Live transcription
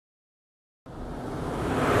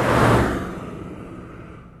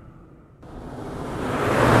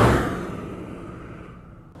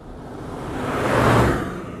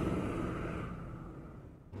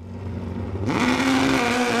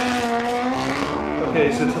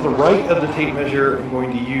Okay, so to the right of the tape measure, I'm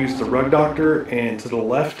going to use the Rug Doctor, and to the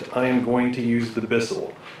left, I am going to use the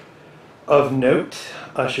Bissell. Of note,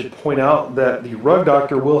 I should point out that the Rug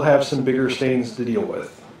Doctor will have some bigger stains to deal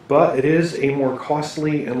with, but it is a more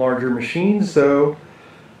costly and larger machine, so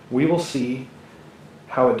we will see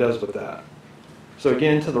how it does with that. So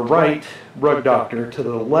again, to the right, Rug Doctor, to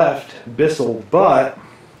the left, Bissell, but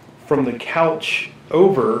from the couch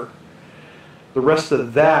over, the rest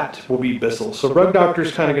of that will be Bissell. So Rug Doctor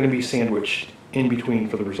is kind of going to be sandwiched in between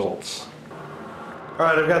for the results. All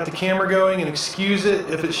right, I've got the camera going, and excuse it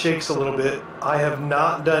if it shakes a little bit. I have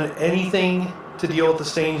not done anything to deal with the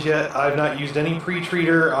stains yet. I've not used any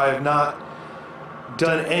pre-treater. I have not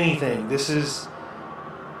done anything. This is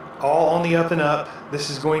all on the up and up. This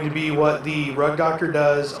is going to be what the Rug Doctor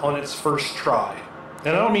does on its first try.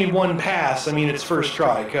 And I don't mean one pass, I mean its first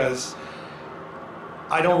try, because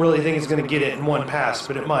I don't really think it's going to get it in one pass,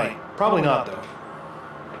 but it might. Probably not, though.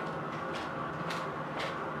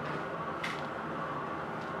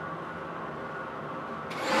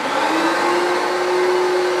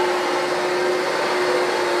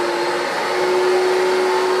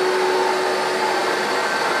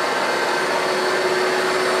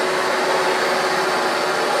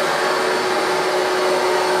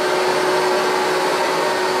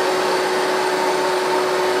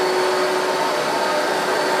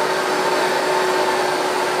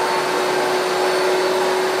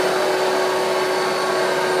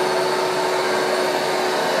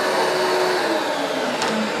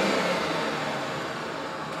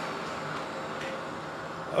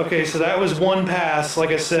 Okay, so that was one pass. Like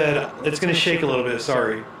I said, it's going to shake a little bit,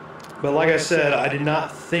 sorry. But like I said, I did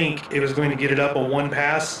not think it was going to get it up on one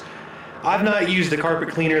pass. I've not used a carpet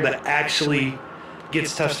cleaner that actually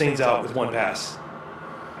gets tough stains out with one pass.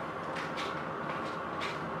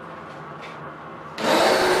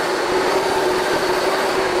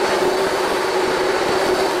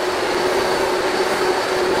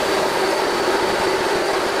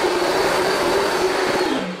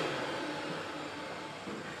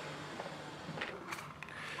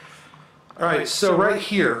 All right, so right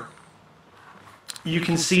here, you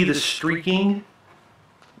can see the streaking.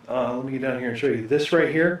 Let me get down here and show you this right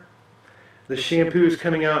here. The shampoo is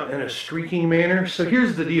coming out in a streaking manner. So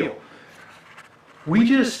here's the deal. We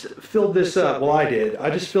just filled this up, well I did, I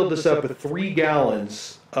just filled this up with 3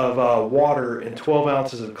 gallons of water and 12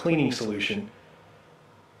 ounces of cleaning solution.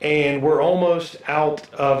 And we're almost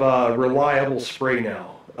out of reliable spray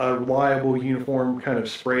now. A reliable uniform kind of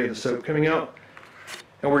spray of the soap coming out.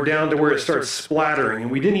 And we're down to where it starts splattering,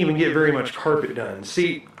 and we didn't even get very much carpet done.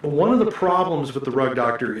 See, one of the problems with the Rug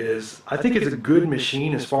Doctor is, I think it's a good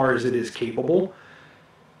machine as far as it is capable,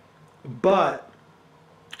 but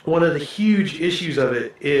one of the huge issues of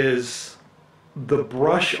it is the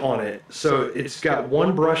brush on it. So it's got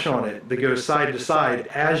one brush on it that goes side to side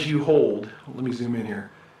as you hold, let me zoom in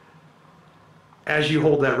here, as you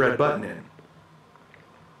hold that red button in.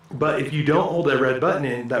 But if you don't hold that red button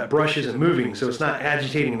in, that brush isn't moving, so it's not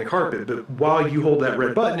agitating the carpet. But while you hold that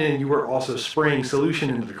red button in, you are also spraying solution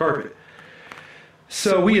into the carpet.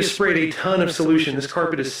 So we have sprayed a ton of solution. This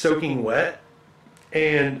carpet is soaking wet,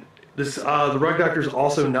 and this the Rug Doctor is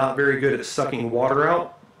also not very good at sucking water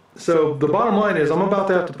out. So the bottom line is, I'm about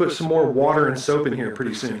to have to put some more water and soap in here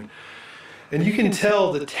pretty soon. And you can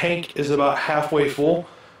tell the tank is about halfway full.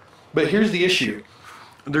 But here's the issue: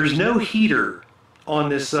 there's no heater on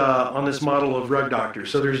this model of Rug Doctor,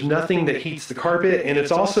 so there's nothing that heats the carpet, and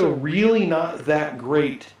it's also really not that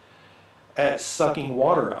great at sucking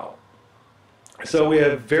water out. So we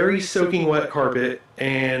have very soaking wet carpet,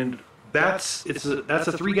 and that's a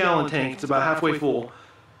 3-gallon tank. It's about halfway full.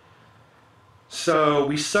 So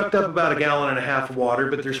we sucked up about 1.5 gallons of water,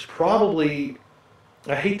 but there's probably,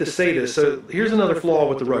 I hate to say this, so here's another flaw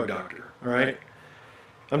with the Rug Doctor, all right?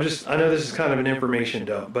 I know this is kind of an information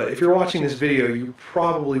dump, but if you're watching this video, you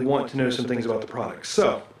probably want to know some things about the product.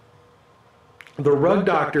 So, the Rug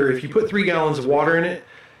Doctor, if you put 3 gallons of water in it,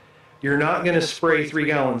 you're not going to spray 3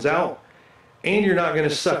 gallons out, and you're not going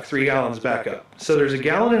to suck 3 gallons back up. So there's 1.5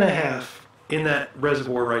 gallons in that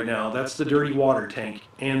reservoir right now. That's the dirty water tank,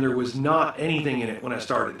 and there was not anything in it when I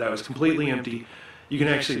started. That was completely empty. You can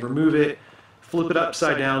actually remove it, flip it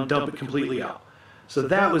upside down, dump it completely out. So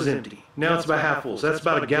that was empty. Now it's about half full. So that's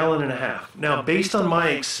about 1.5 gallons. Now, based on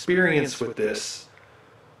my experience with this,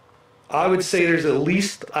 I would say there's at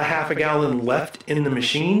least 0.5 gallon left in the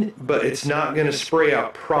machine, but it's not going to spray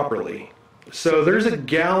out properly. So there's 1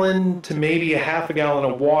 gallon to maybe 0.5 gallon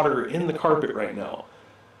of water in the carpet right now,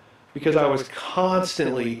 because I was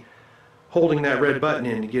constantly holding that red button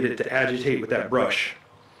in to get it to agitate with that brush.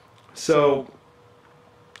 So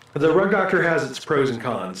The Rug Doctor has its pros and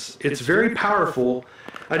cons. It's very powerful.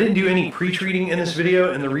 I didn't do any pre-treating in this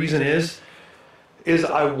video, and the reason is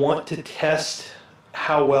I want to test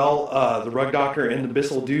how well the Rug Doctor and the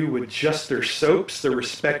Bissell do with just their soaps, their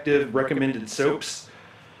respective recommended soaps.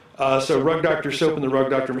 So Rug Doctor soap and the Rug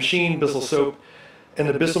Doctor machine, Bissell soap and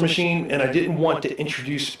the Bissell machine, and I didn't want to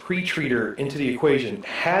introduce pre-treater into the equation.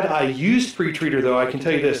 Had I used pre-treater, though, I can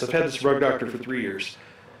tell you this, I've had this Rug Doctor for 3 years.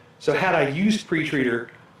 So had I used pre-treater,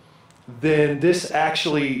 then this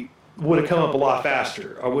actually would have come up a lot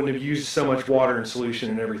faster. I wouldn't have used so much water and solution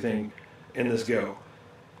and everything in this go.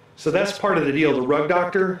 So that's part of the deal. The Rug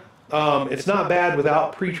Doctor, it's not bad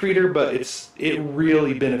without pre-treater, but it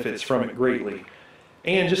really benefits from it greatly.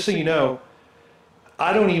 And just so you know,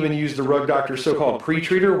 I don't even use the Rug Doctor so-called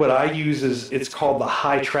pre-treater. What I use it's called the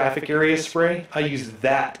high traffic area spray. I use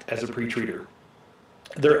that as a pre-treater.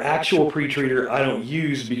 Their actual pre-treater I don't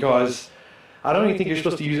use because I don't even think you're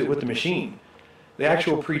supposed to use it with the machine. The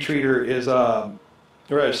actual pre-treater is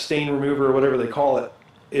or a stain remover or whatever they call it.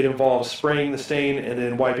 It involves spraying the stain and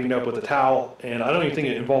then wiping it up with a towel, and I don't even think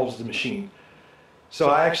it involves the machine. So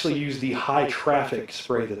I actually use the high traffic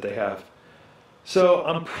spray that they have. So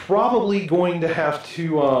I'm probably going to have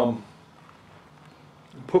to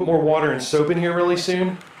put more water and soap in here really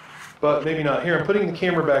soon, but maybe not. Here, I'm putting the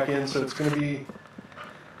camera back in, so it's going to be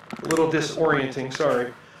a little disorienting,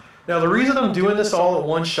 sorry. Now the reason I'm doing this all in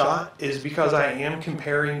one shot is because I am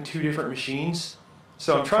comparing 2 different machines.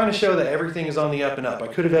 So I'm trying to show that everything is on the up and up. I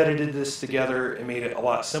could have edited this together and made it a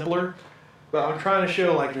lot simpler, but I'm trying to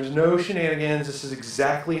show like there's no shenanigans. This is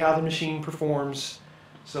exactly how the machine performs.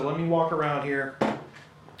 So let me walk around here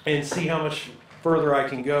and see how much further I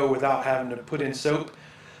can go without having to put in soap.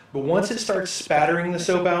 But once it starts spattering the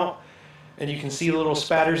soap out, and you can see the little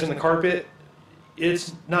spatters in the carpet,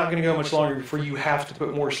 it's not going to go much longer before you have to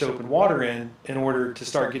put more soap and water in order to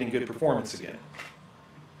start getting good performance again.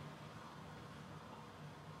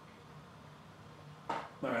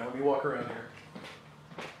 All right, let me walk around here.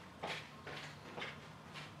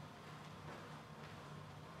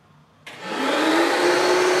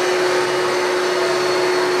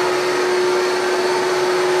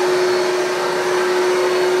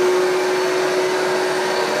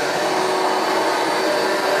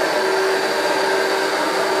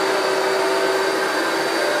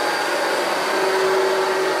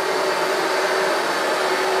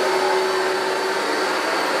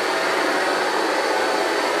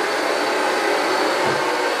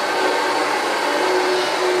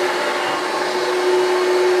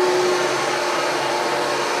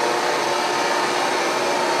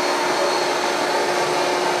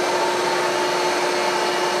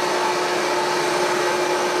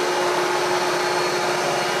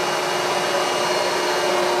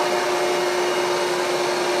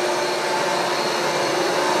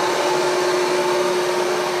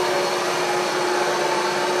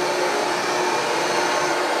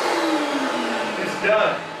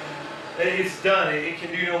 Done. It's done. It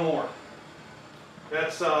can do no more.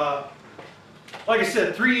 That's, like I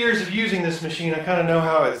said, 3 years of using this machine, I kind of know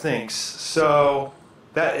how it thinks. So,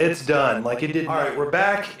 it's done. Like it did. All right, we're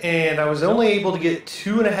back, and I was only able to get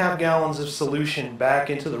 2.5 gallons of solution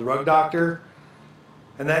back into the Rug Doctor.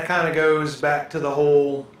 And that kind of goes back to the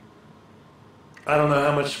whole, I don't know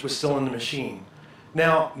how much was still in the machine.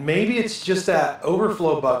 Now, maybe it's just that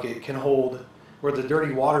overflow bucket can hold, where the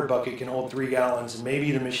dirty water bucket can hold 3 gallons, and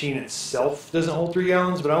maybe the machine itself doesn't hold 3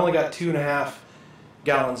 gallons, but I only got 2.5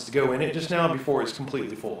 gallons to go in it just now before it's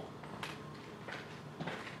completely full.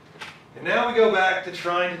 And now we go back to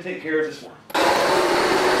trying to take care of this one.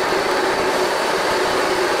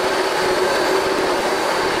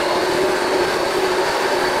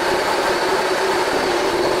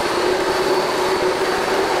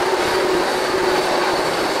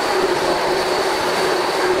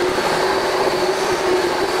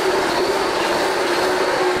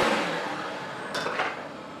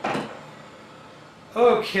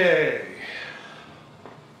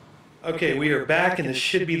 Okay, we are back, and this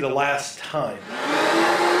should be the last time.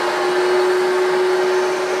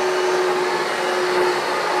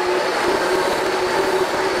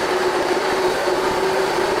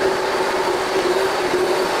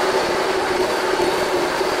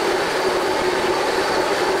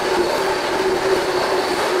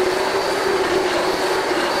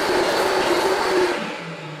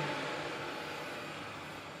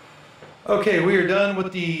 Okay, we are done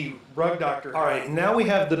with the Rug Doctor. All right, now we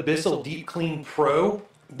have the Bissell DeepClean Pro.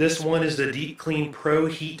 This one is the DeepClean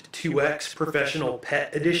ProHeat 2X Professional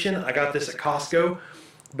Pet Edition. I got this at Costco,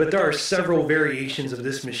 but there are several variations of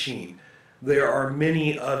this machine. There are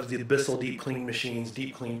many of the Bissell DeepClean machines,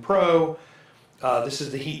 DeepClean Pro, This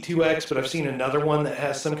is the Heat 2X, but I've seen another one that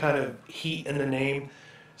has some kind of heat in the name.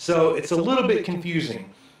 So it's a little bit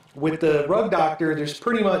confusing. With the Rug Doctor, there's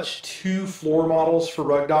pretty much 2 floor models for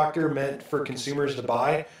Rug Doctor meant for consumers to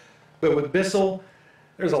buy. But with Bissell,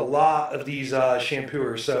 there's a lot of these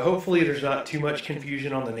shampooers. So hopefully there's not too much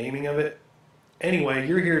confusion on the naming of it. Anyway,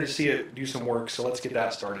 you're here to see it do some work, so let's get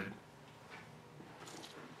that started.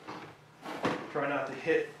 Try not to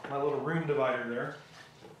hit my little room divider there.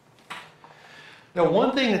 Now,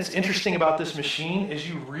 one thing that's interesting about this machine is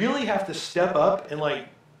you really have to step up and like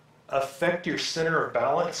affect your center of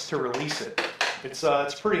balance to release it.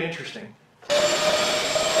 It's pretty interesting.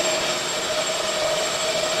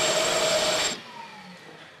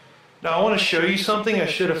 Now, I want to show you something. I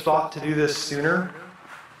should have thought to do this sooner.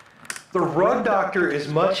 The Rug Doctor is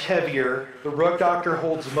much heavier. The Rug Doctor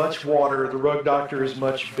holds much water. The Rug Doctor is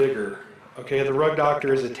much bigger. Okay, the Rug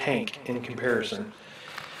Doctor is a tank in comparison.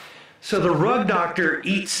 So the Rug Doctor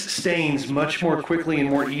eats stains much more quickly and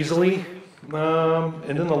more easily. And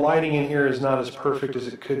then the lighting in here is not as perfect as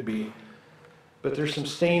it could be. But there's some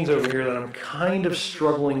stains over here that I'm kind of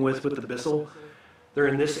struggling with the Bissell. They're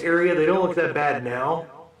in this area. They don't look that bad now.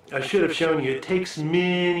 I should have shown you. It takes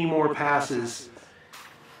many more passes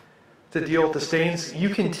to deal with the stains. You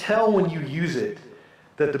can tell when you use it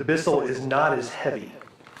that the Bissell is not as heavy.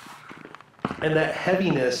 And that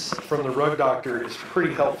heaviness from the Rug Doctor is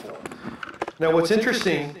pretty helpful. Now what's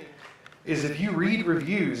interesting is if you read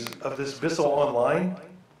reviews of this Bissell online,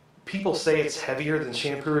 people say it's heavier than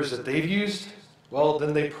shampooers that they've used. Well,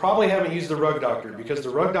 then they probably haven't used the Rug Doctor, because the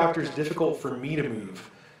Rug Doctor is difficult for me to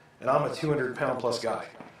move, and I'm a 200-pound plus guy.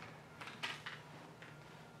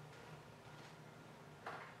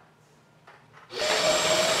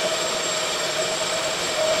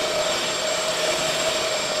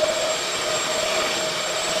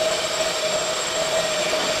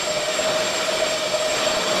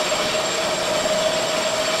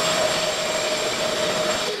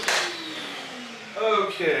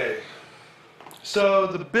 Okay, so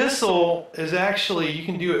the Bissell is actually, you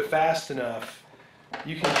can do it fast enough.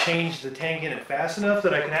 You can change the tank in it fast enough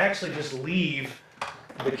that I can actually just leave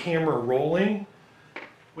the camera rolling.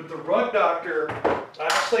 With the Rug Doctor, I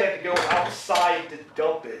actually have to go outside to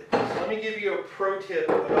dump it. So let me give you a pro tip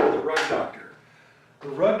about the Rug Doctor. The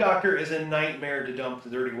Rug Doctor is a nightmare to dump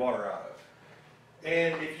the dirty water out of.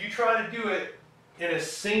 And if you try to do it in a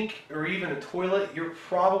sink or even a toilet, you're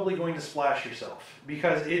probably going to splash yourself,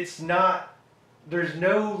 because it's not, there's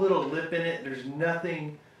no little lip in it, there's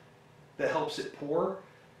nothing that helps it pour.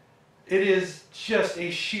 It is just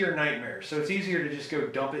a sheer nightmare, so it's easier to just go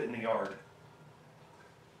dump it in the yard.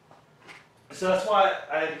 So that's why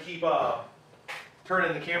I had to keep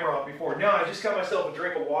turning the camera off before. Now I just got myself a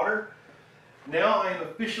drink of water. Now I am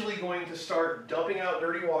officially going to start dumping out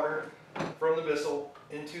dirty water from the Bissell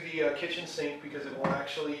into the kitchen sink, because it will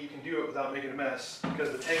actually, you can do it without making a mess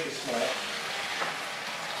because the tank is small.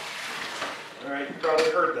 Alright, you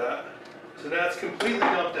probably heard that. So that's completely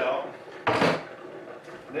dumped out.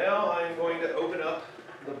 Now I'm going to open up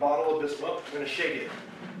the bottle of Bissell. I'm going to shake it.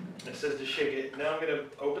 It says to shake it. Now I'm going to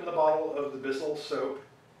open the bottle of the Bissell soap.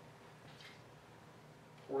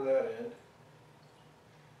 Pour that in.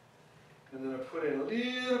 And then I put in a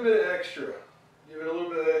little bit of extra. Give it a little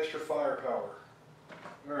bit of extra firepower.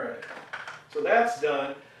 Alright, so that's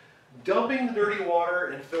done. Dumping the dirty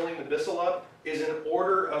water and filling the Bissell up is an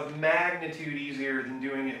order of magnitude easier than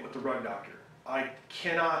doing it with the Rug Doctor. I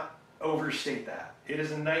cannot overstate that. It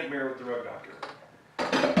is a nightmare with the Rug Doctor.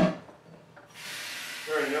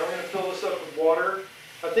 Alright, now I'm going to fill this up with water.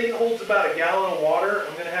 I think it holds about a gallon of water.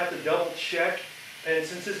 I'm going to have to double check, and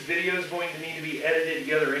since this video is going to need to be edited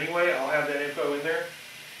together anyway, I'll have that info in there.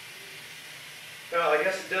 Now, I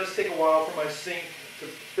guess it does take a while for my sink to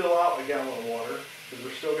fill out a gallon of water, because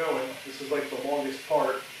we're still going. This is like the longest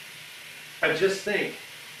part. I just think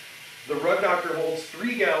the Rug Doctor holds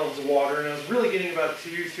 3 gallons of water, and I was really getting about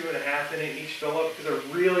 2.5 in it each fill up, because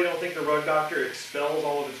I really don't think the Rug Doctor expels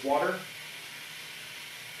all of its water.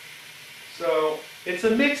 So it's a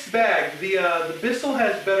mixed bag. The Bissell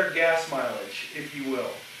has better gas mileage, if you will.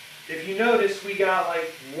 If you notice, we got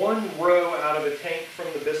like 1 row out of a tank from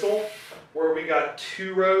the Bissell, where we got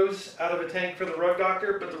 2 rows out of a tank for the Rug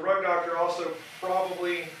Doctor, but the Rug Doctor also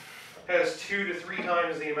probably has 2 to 3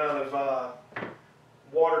 times the amount of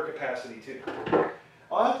water capacity too.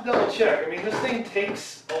 I'll have to double check. I mean, this thing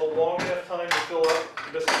takes a long enough time to fill up.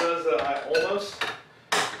 This does I almost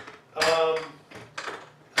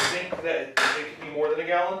think that it could be more than a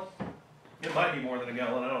gallon. It might be more than a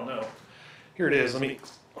gallon, I don't know. Here it is. Let me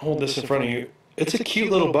hold this in front of you. It's a cute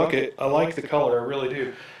little bucket. I like the color, I really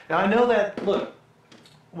do. Now I know that, look,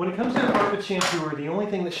 when it comes to a carpet shampooer, the only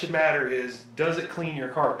thing that should matter is, does it clean your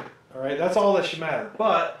carpet? All right, that's all that should matter.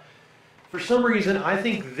 But for some reason, I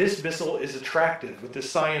think this Bissell is attractive with this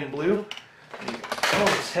cyan blue.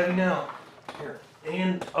 Oh, it's heavy now. Here.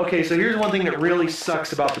 And okay, so here's one thing that really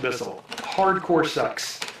sucks about the Bissell. Hardcore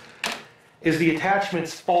sucks. Is the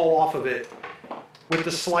attachments fall off of it with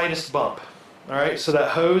the slightest bump. All right, so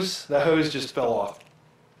that hose just fell off.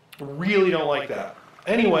 Really don't like that.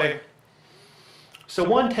 Anyway, so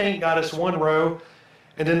one tank got us one row,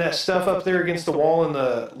 and then that stuff up there against the wall in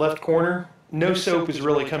the left corner, no soap is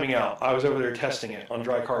really coming out. I was over there testing it on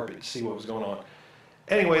dry carpet to see what was going on.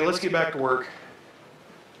 Anyway, let's get back to work.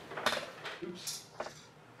 Oops.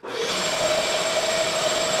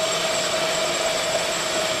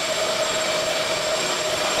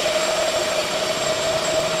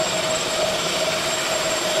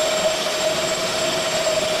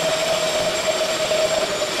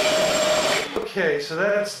 Okay, so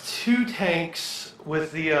that's 2 tanks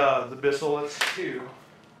with the Bissell. That's 2.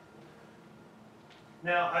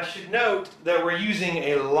 Now, I should note that we're using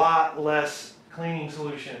a lot less cleaning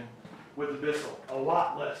solution with the Bissell. A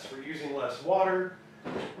lot less. We're using less water.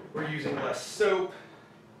 We're using less soap.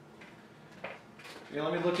 Yeah,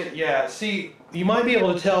 let me look at, yeah, see, you might be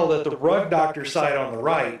able to tell that the Rug Doctor side on the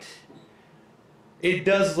right, it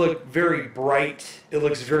does look very bright. It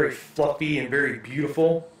looks very fluffy and very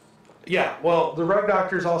beautiful. Yeah, well, the Rug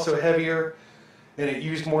Doctor is also heavier, and it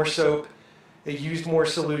used more soap. It used more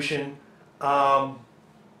solution.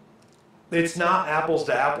 It's not apples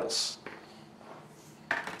to apples.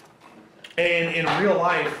 And in real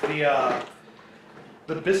life,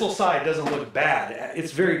 the Bissell side doesn't look bad.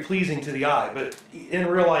 It's very pleasing to the eye, but in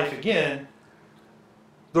real life, again,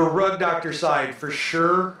 the Rug Doctor side for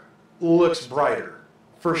sure looks brighter.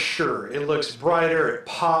 For sure, it looks brighter. It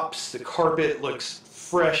pops. The carpet looks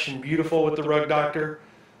fresh and beautiful with the Rug Doctor.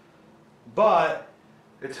 But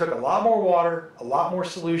it took a lot more water, a lot more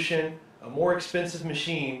solution, a more expensive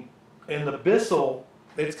machine. And the Bissell,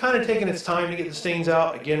 it's kind of taking its time to get the stains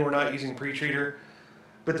out. Again, we're not using pre-treater.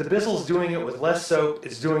 But the Bissell's doing it with less soap.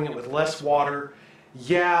 It's doing it with less water.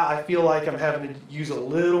 Yeah, I feel like I'm having to use a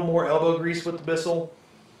little more elbow grease with the Bissell.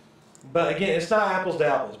 But again, it's not apples to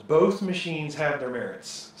apples. Both machines have their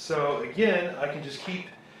merits. So again, I can just keep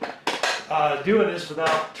doing this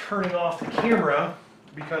without turning off the camera,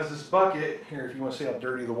 because this bucket, here, if you want to see how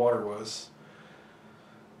dirty the water was,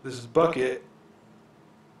 this bucket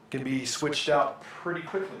can be switched out pretty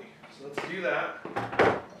quickly. So let's do that.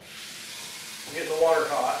 Get the water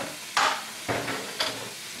hot.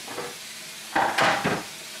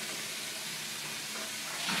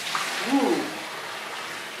 Ooh.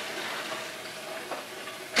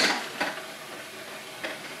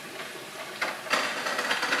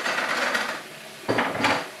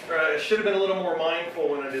 Alright, I should have been a little more mindful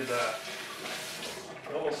when I did that.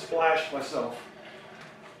 I almost splashed myself.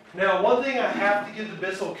 Now, one thing I have to give the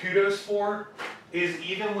Bissell kudos for is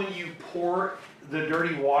even when you pour the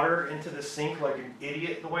dirty water into the sink like an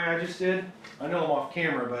idiot the way I just did, I know I'm off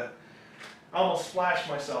camera, but I almost splashed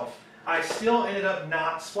myself. I still ended up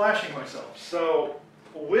not splashing myself. So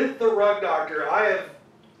with the Rug Doctor,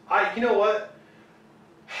 you know what?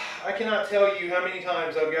 I cannot tell you how many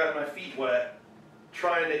times I've gotten my feet wet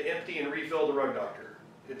trying to empty and refill the Rug Doctor.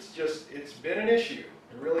 It's been an issue.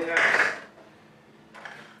 It really has.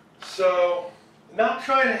 So, not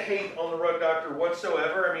trying to hate on the Rug Doctor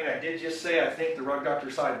whatsoever. I mean, I did just say I think the Rug Doctor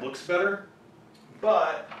side looks better,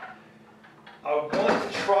 but I'm going to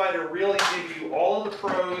try to really give you all of the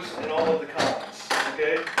pros and all of the cons,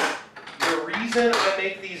 okay? The reason I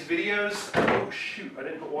make these videos, oh shoot, I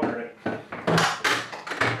didn't put water in it.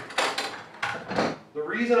 The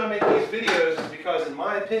reason I make these videos is because, in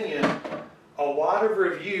my opinion, a lot of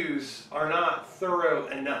reviews are not thorough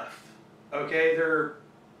enough, okay?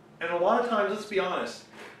 And a lot of times, let's be honest,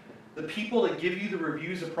 the people that give you the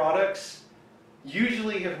reviews of products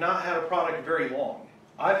usually have not had a product very long.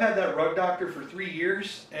 I've had that Rug Doctor for 3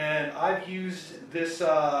 years, and I've used this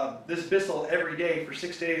this Bissell every day for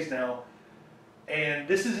 6 days now. And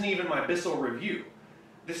this isn't even my Bissell review.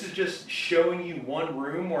 This is just showing you one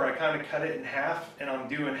room where I kind of cut it in half, and I'm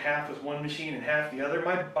doing half with one machine and half the other.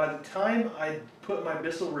 By the time I put my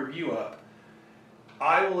Bissell review up,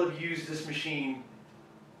 I will have used this machine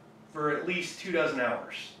for at least 24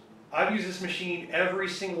 hours. I've used this machine every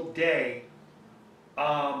single day.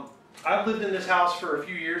 I've lived in this house for a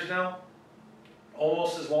few years now,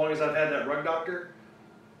 almost as long as I've had that Rug Doctor.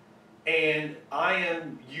 And I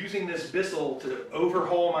am using this Bissell to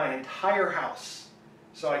overhaul my entire house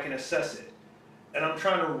so I can assess it. And I'm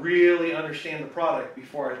trying to really understand the product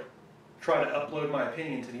before I try to upload my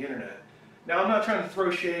opinion to the internet. Now, I'm not trying to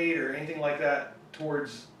throw shade or anything like that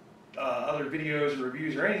towards other videos or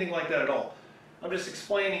reviews or anything like that at all. I'm just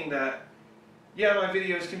explaining that, yeah, my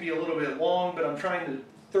videos can be a little bit long, but I'm trying to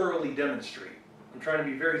thoroughly demonstrate. I'm trying to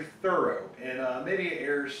be very thorough, and maybe it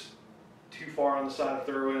airs too far on the side of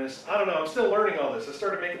thoroughness. I don't know, I'm still learning all this. I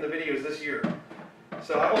started making the videos this year.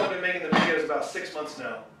 So I've only been making the videos about 6 months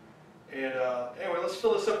now. And anyway, let's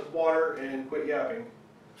fill this up with water and quit yapping.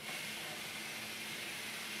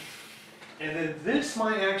 And then this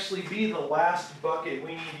might actually be the last bucket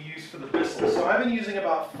we need to use for the Bissell. So I've been using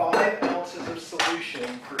about 5 ounces of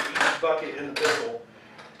solution for each bucket in the Bissell,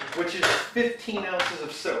 which is 15 ounces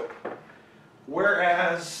of soap.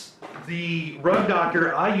 Whereas the Rug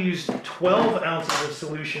Doctor, I used 12 ounces of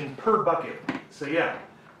solution per bucket. So yeah,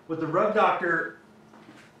 with the Rug Doctor,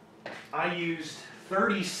 I used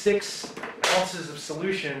 36 ounces of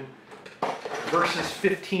solution versus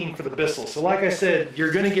 15 for the Bissell. So like I said,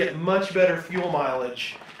 you're going to get much better fuel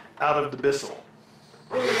mileage out of the Bissell.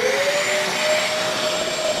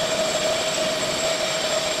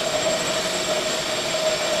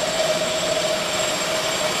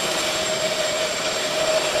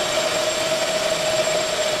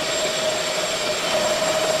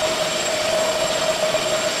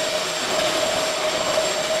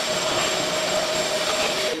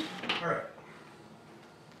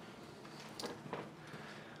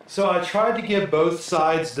 So I tried to give both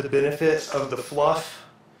sides the benefit of the fluff,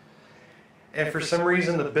 and for some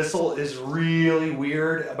reason the Bissell is really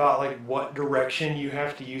weird about like what direction you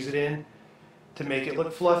have to use it in to make it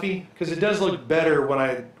look fluffy, because it does look better when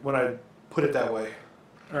I put it that way.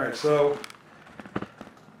 All right, so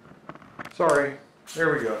sorry,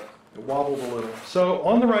 there we go. It wobbled a little. So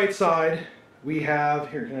on the right side we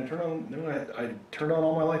have here. Can I turn on? No, I turned on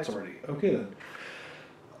all my lights already. Okay then.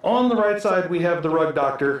 On the right side we have the Rug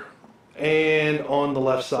Doctor, and on the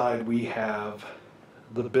left side we have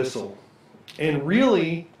the Bissell. And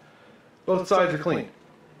really, both sides are clean.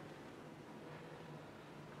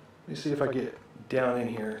 Let me see if I get down in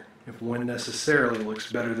here, if one necessarily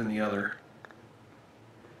looks better than the other.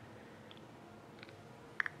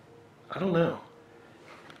 I don't know.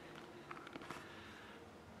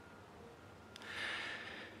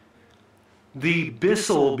 The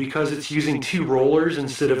Bissell, because it's using 2 rollers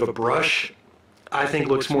instead of a brush, I think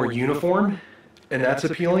looks more uniform, and that's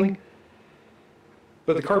appealing.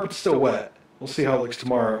 But the carpet's still wet. We'll see how it looks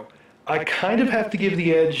tomorrow. I kind of have to give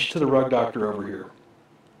the edge to the Rug Doctor over here.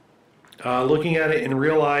 Looking at it in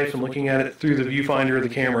real life and looking at it through the viewfinder of the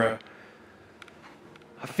camera,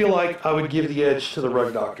 I feel like I would give the edge to the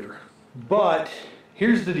Rug Doctor. But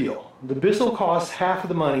here's the deal. The Bissell costs half of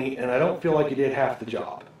the money, and I don't feel like it did half the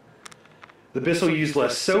job. The Bissell used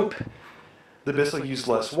less soap, the Bissell used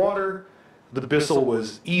less water, the Bissell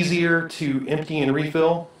was easier to empty and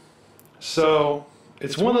refill. So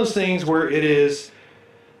it's one of those things where it is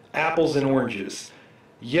apples and oranges.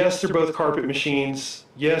 Yes, they're both carpet machines.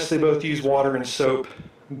 Yes, they both use water and soap,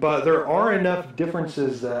 but there are enough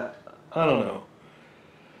differences that, I don't know.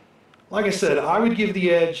 Like I said, I would give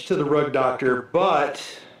the edge to the Rug Doctor, but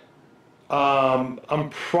I'm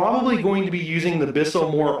probably going to be using the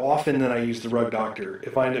Bissell more often than I use the Rug Doctor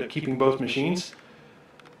if I end up keeping both machines,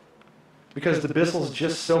 because the Bissell is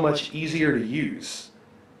just so much easier to use.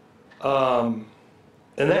 And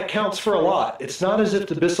that counts for a lot. It's not as if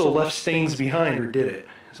the Bissell left stains behind, or did it?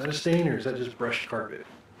 Is that a stain, or is that just brushed carpet?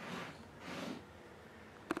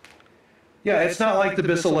 Yeah, it's not like the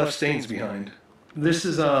Bissell left stains behind. This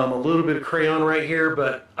is a little bit of crayon right here,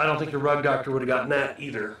 but I don't think the Rug Doctor would have gotten that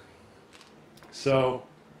either. So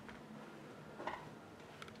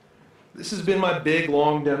this has been my big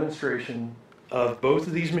long demonstration of both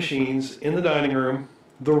of these machines in the dining room.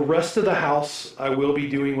 The rest of the house I will be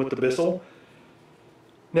doing with the Bissell.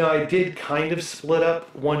 Now, I did kind of split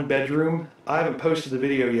up one bedroom. I haven't posted the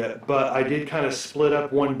video yet, but I did kind of split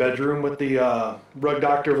up one bedroom with the Rug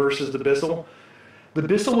Doctor versus the Bissell. The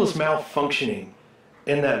Bissell was malfunctioning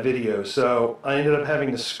in that video, so I ended up having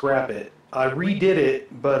to scrap it. I redid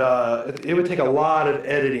it, but it would take a lot of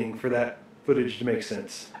editing for that footage to make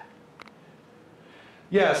sense.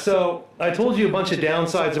 Yeah, so I told you a bunch of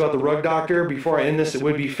downsides about the Rug Doctor. Before I end this, it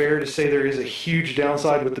would be fair to say there is a huge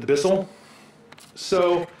downside with the Bissell.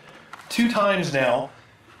 So 2 times now,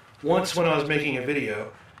 once when I was making a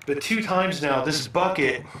video, but 2 times now this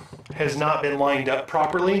bucket has not been lined up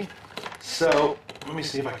properly. So let me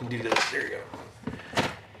see if I can do this. There you go.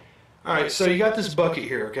 All right, so you got this bucket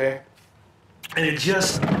here, okay? And it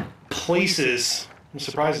just places, I'm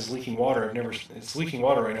surprised it's leaking water. It's leaking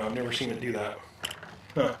water right now. I've never seen it do that.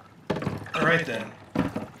 Huh. All right then.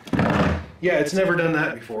 Yeah, it's never done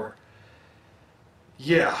that before.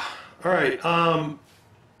 Yeah. All right.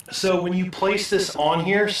 So when you place this on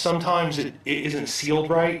here, sometimes it isn't sealed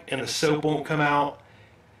right, and the soap won't come out.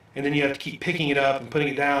 And then you have to keep picking it up and putting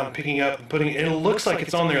it down, and picking it up and putting it. And it looks like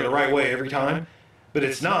it's on there the right way every time, but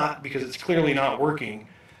it's not because it's clearly not working.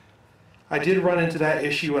 I did run into that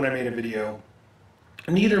issue when I made a video.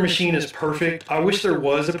 Neither machine is perfect. I wish there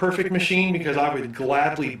was a perfect machine because I would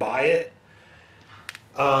gladly buy it.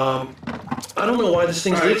 I don't know why this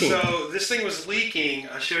thing's leaking. So this thing was leaking.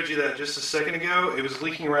 I showed you that just a second ago. It was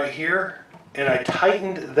leaking right here, and I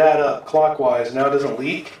tightened that up clockwise. Now it doesn't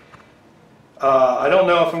leak. I don't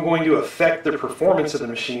know if I'm going to affect the performance of the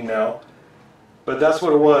machine now, but that's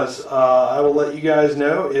what it was. I will let you guys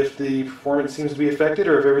know if the performance seems to be affected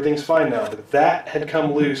or if everything's fine now. But that had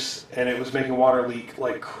come loose and it was making water leak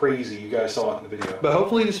like crazy. You guys saw it in the video. But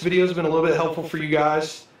hopefully this video has been a little bit helpful for you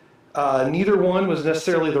guys. Neither one was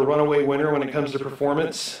necessarily the runaway winner when it comes to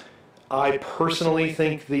performance. I personally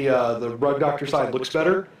think the Rug Doctor side looks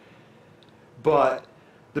better, but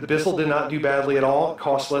the Bissell did not do badly at all. It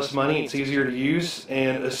costs less money, it's easier to use,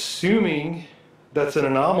 and assuming that's an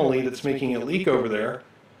anomaly that's making it leak over there,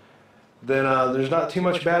 then there's not too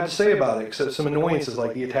much bad to say about it, except some annoyances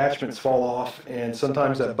like the attachments fall off and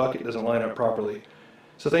sometimes that bucket doesn't line up properly.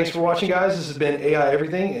 So thanks for watching, guys. This has been AI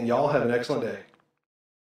Everything, and y'all have an excellent day.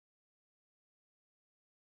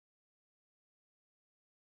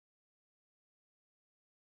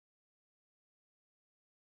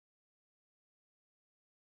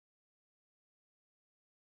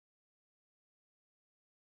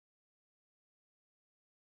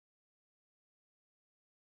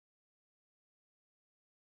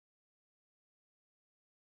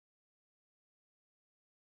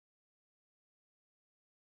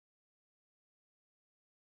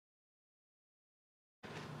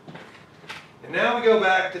 And now we go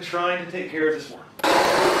back to trying to take care of this one.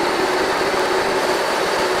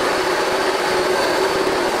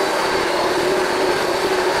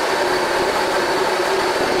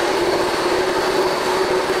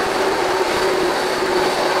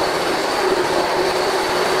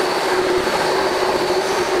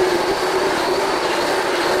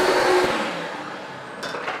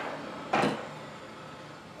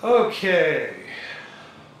 Okay.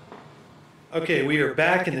 Okay, we are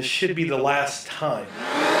back, and this should be the last time.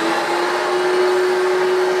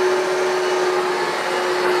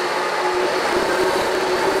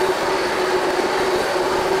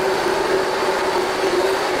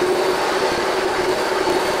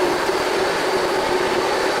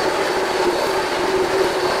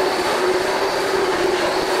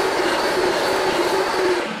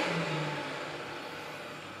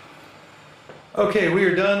 Okay, we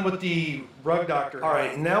are done with the Rug Doctor. All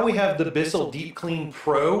right, now we have the Bissell DeepClean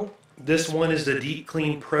Pro. This one is the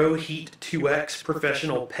DeepClean ProHeat 2X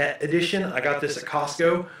Professional Pet Edition. I got this at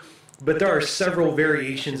Costco, but there are several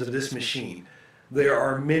variations of this machine. There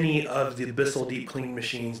are many of the Bissell DeepClean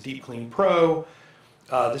machines, DeepClean Pro.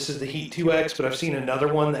 This is the Heat 2X, but I've seen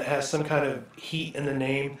another one that has some kind of heat in the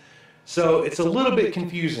name. So it's a little bit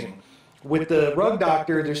confusing. With the Rug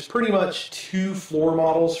Doctor, there's pretty much two floor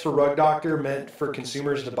models for Rug Doctor meant for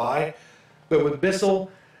consumers to buy. But with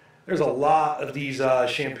Bissell, there's a lot of these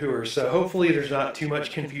shampooers, so hopefully there's not too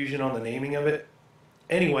much confusion on the naming of it.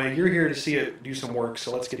 Anyway, you're here to see it do some work,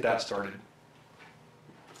 so let's get that started.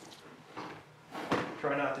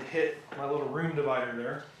 Try not to hit my little room divider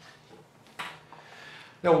there.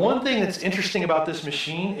 Now, one thing that's interesting about this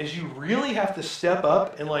machine is you really have to step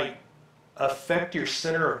up and like affect your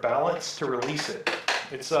center of balance to release it.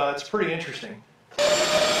 It's pretty interesting.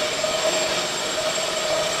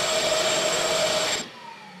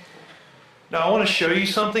 Now I want to show you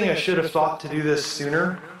something. I should have thought to do this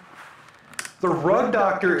sooner. The Rug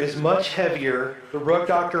Doctor is much heavier. The Rug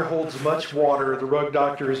Doctor holds much water. The Rug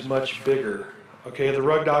Doctor is much bigger. Okay, the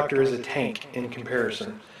Rug Doctor is a tank in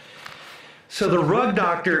comparison. So the Rug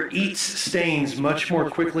Doctor eats stains much more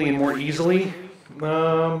quickly and more easily.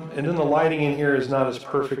 And then the lighting in here is not as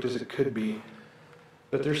perfect as it could be.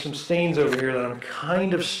 But there's some stains over here that I'm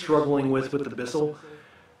kind of struggling with the Bissell.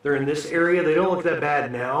 They're in this area. They don't look that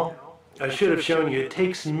bad now. I should have shown you. It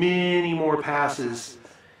takes many more passes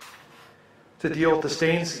to deal with the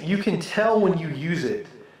stains. You can tell when you use it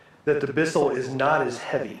that the Bissell is not as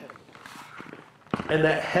heavy. And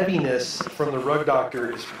that heaviness from the Rug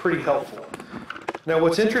Doctor is pretty helpful. Now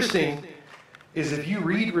what's interesting is if you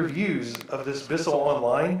read reviews of this Bissell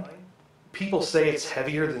online, people say it's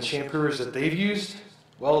heavier than shampooers that they've used.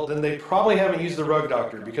 Well, then they probably haven't used the Rug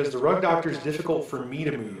Doctor, because the Rug Doctor is difficult for me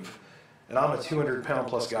to move, and I'm a 200-pound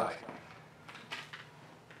plus guy.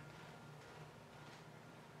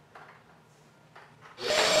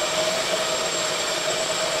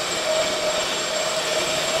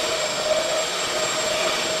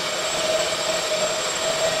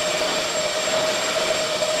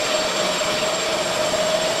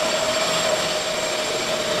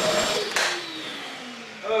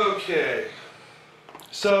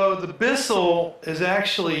 the Bissell is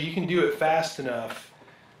actually, you can do it fast enough.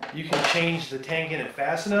 You can change the tank in it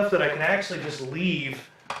fast enough that I can actually just leave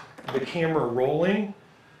the camera rolling.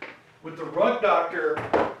 With the Rug Doctor,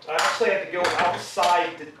 I actually have to go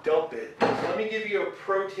outside to dump it. So let me give you a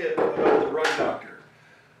pro tip about the Rug Doctor.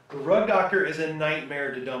 The Rug Doctor is a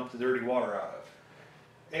nightmare to dump the dirty water out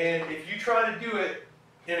of. And if you try to do it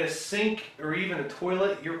in a sink or even a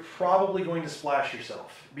toilet, you're probably going to splash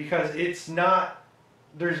yourself because it's not,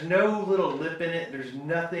 there's no little lip in it, there's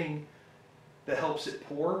nothing that helps it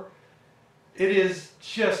pour. It is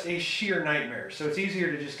just a sheer nightmare. So it's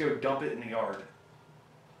easier to just go dump it in the yard.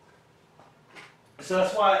 So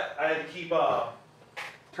that's why I had to keep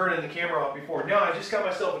turning the camera off before. Now I just got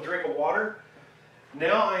myself a drink of water.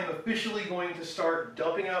 Now I am officially going to start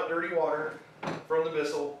dumping out dirty water from the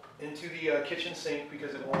Bissell into the kitchen sink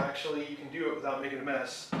because it will actually, you can do it without making a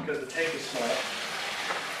mess because the tank is small.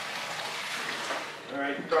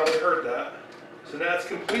 Alright, you probably heard that. So now it's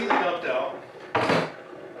completely dumped out.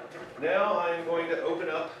 Now I'm going to open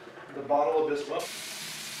up the bottle of Bissell.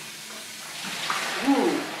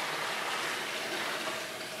 Ooh.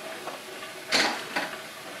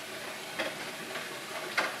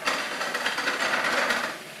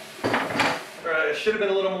 I should have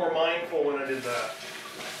been a little more mindful when I did that.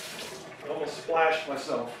 I almost splashed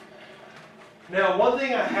myself. Now, one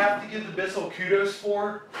thing I have to give the Bissell kudos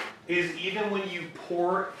for is even when you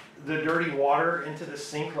pour the dirty water into the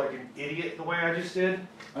sink like an idiot the way I just did,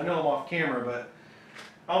 I know I'm off camera, but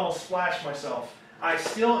I almost splashed myself. I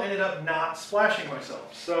still ended up not splashing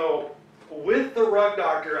myself. So with the Rug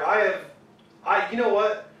Doctor, you know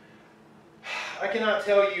what? I cannot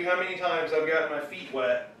tell you how many times I've gotten my feet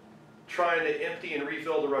wet trying to empty and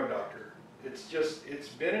refill the Rug Doctor. It's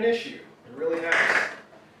been an issue. It really has.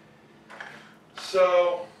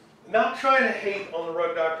 So, not trying to hate on the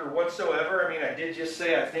Rug Doctor whatsoever. I mean, I did just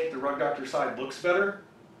say I think the Rug Doctor side looks better,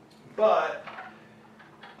 but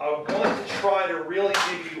I'm going to try to really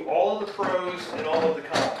give you all of the pros and all of the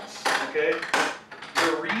cons, okay?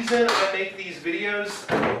 The reason I make these videos,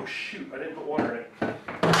 oh shoot, I didn't put water in it.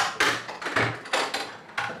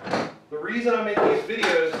 The reason I make these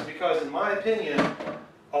videos is because, in my opinion,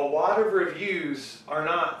 a lot of reviews are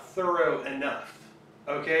not thorough enough.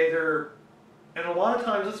 Okay, and a lot of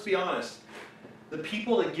times, let's be honest, the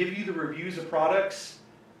people that give you the reviews of products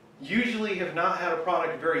usually have not had a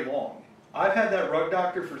product very long. I've had that Rug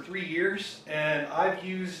Doctor for 3 years, and I've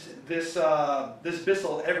used this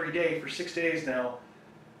Bissell every day for 6 days now,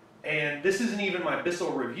 and this isn't even my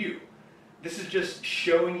Bissell review. This is just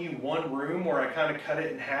showing you one room where I kind of cut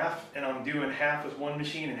it in half, and I'm doing half with one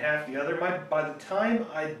machine and half the other. By the time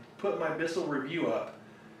I put my Bissell review up,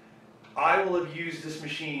 I will have used this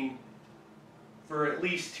machine for at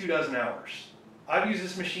least 24 hours. I've used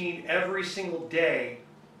this machine every single day.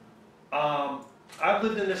 I've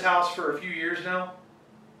lived in this house for a few years now,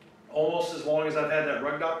 almost as long as I've had that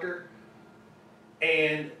Rug Doctor.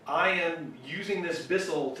 And I am using this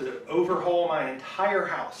Bissell to overhaul my entire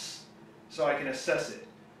house so I can assess it.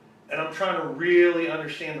 And I'm trying to really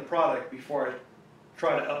understand the product before I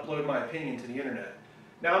try to upload my opinion to the internet.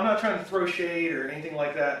 Now, I'm not trying to throw shade or anything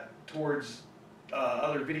like that towards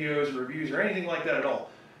other videos or reviews or anything like that at all.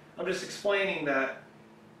 I'm just explaining that,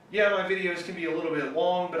 yeah, my videos can be a little bit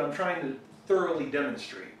long, but I'm trying to thoroughly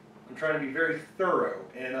demonstrate. I'm trying to be very thorough,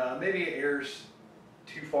 and maybe it airs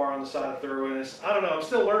too far on the side of thoroughness. I don't know, I'm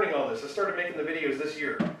still learning all this. I started making the videos this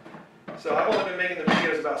year. So I've only been making the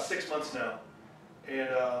videos about 6 months now. And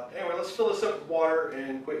anyway, let's fill this up with water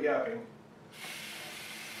and quit yapping.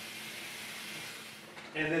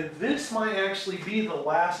 And then this might actually be the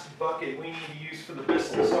last bucket we need to use for the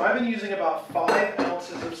Bissell. So I've been using about 5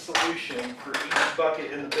 ounces of solution for each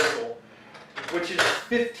bucket in the Bissell, which is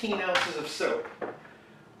 15 ounces of soap.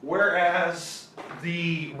 Whereas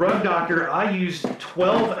the Rug Doctor, I used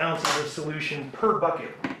 12 ounces of solution per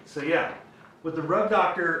bucket. So yeah, with the Rug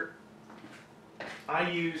Doctor, I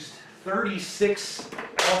used 36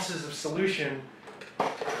 ounces of solution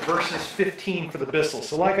versus 15 for the Bissell.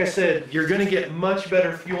 So like I said, you're going to get much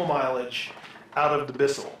better fuel mileage out of the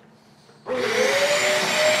Bissell.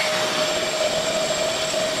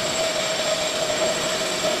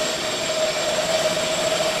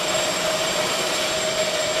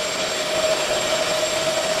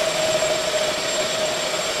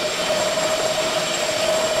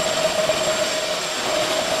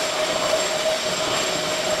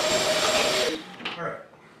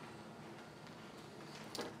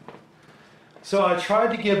 So I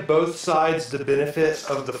tried to give both sides the benefit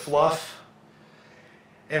of the fluff,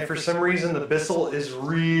 and for some reason the Bissell is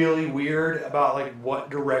really weird about like what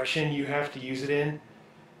direction you have to use it in.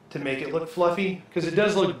 to make it look fluffy, because it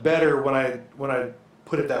does look better when I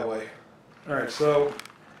put it that way. All right, so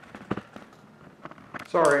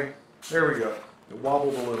sorry, there we go. It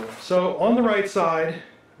wobbled a little. So on the right side,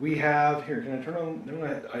 we have here. Can I turn on? No,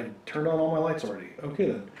 I turned on all my lights already. Okay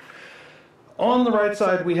then. On the right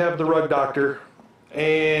side, we have the Rug Doctor,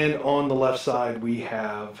 and on the left side, we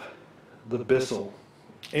have the Bissell.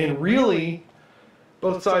 And really,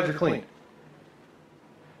 both sides are clean.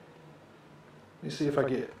 Let me see if I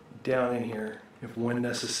get down in here, if one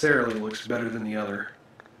necessarily looks better than the other.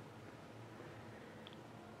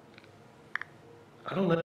 I don't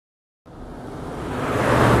know.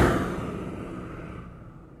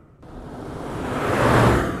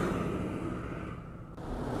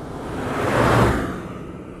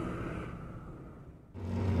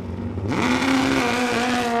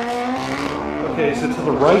 Okay, so to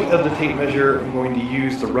the right of the tape measure, I'm going to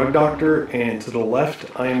use the Rug Doctor, and to the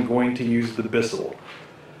left, I am going to use the Bissell.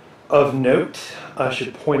 Of note, I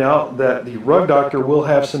should point out that the Rug Doctor will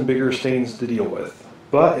have some bigger stains to deal with,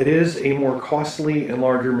 but it is a more costly and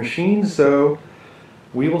larger machine, so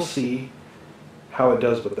we will see how it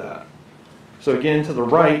does with that. So again, to the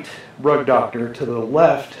right, Rug Doctor, to the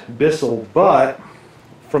left, Bissell, but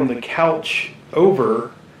from the couch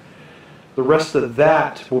over, the rest of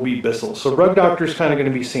that will be Bissell. So Rug Doctor is kind of going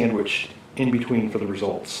to be sandwiched in between for the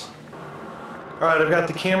results. All right, I've got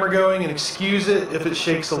the camera going, and excuse it if it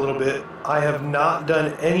shakes a little bit. I have not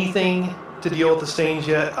done anything to deal with the stains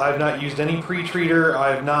yet. I've not used any pre-treater.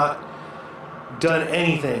 I have not done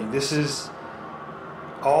anything. This is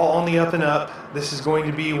all on the up and up. This is going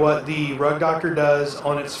to be what the Rug Doctor does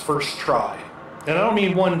on its first try. And I don't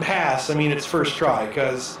mean one pass, I mean its first try,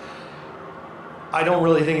 because I don't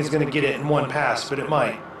really think it's going to get it in one pass, but it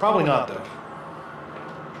might. Probably not, though.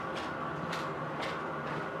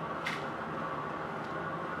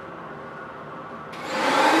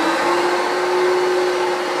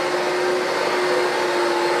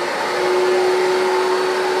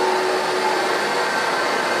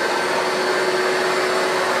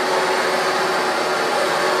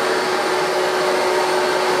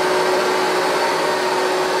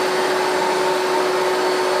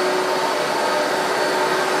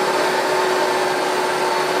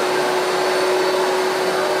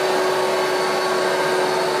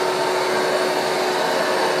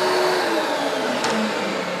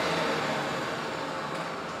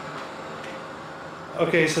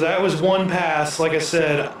 Okay, so that was one pass. Like I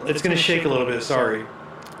said, it's going to shake a little bit, sorry.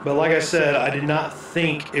 But like I said, I did not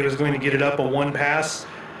think it was going to get it up on one pass.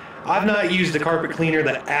 I've not used a carpet cleaner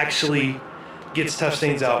that actually gets tough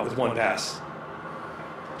stains out with one pass.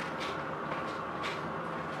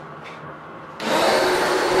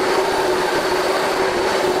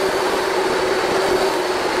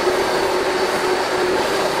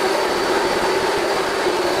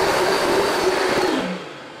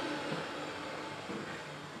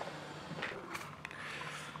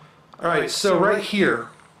 All right, so right here,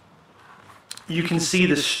 you can see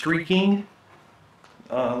the streaking.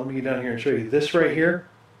 Let me get down here and show you this right here.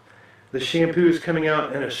 The shampoo is coming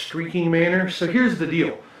out in a streaking manner. So here's the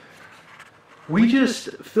deal. We just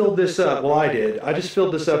filled this up, well I did, I just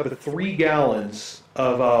filled this up with 3 gallons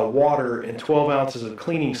of water and 12 ounces of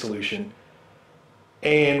cleaning solution.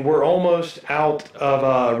 And we're almost out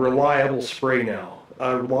of reliable spray now.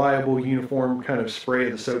 A reliable uniform kind of spray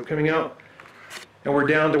of the soap coming out. And we're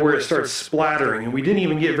down to where it starts splattering, and we didn't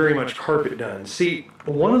even get very much carpet done. See,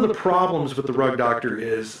 one of the problems with the Rug Doctor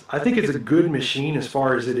is, I think it's a good machine as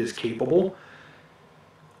far as it is capable,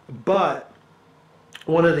 but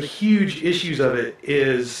one of the huge issues of it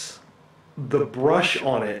is the brush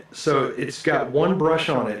on it. So it's got one brush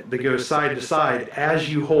on it that goes side to side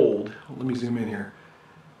as you hold, let me zoom in here,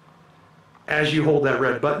 as you hold that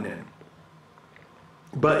red button in.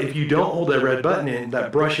 But if you don't hold that red button in,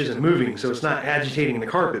 that brush isn't moving, so it's not agitating the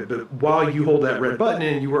carpet. But while you hold that red button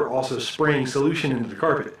in, you are also spraying solution into the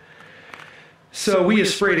carpet. So we have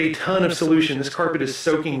sprayed a ton of solution. This carpet is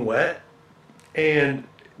soaking wet, and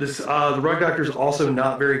this the Rug Doctor is also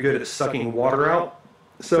not very good at sucking water out.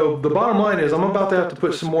 So the bottom line is I'm about to have to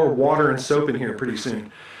put some more water and soap in here pretty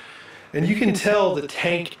soon. And you can tell the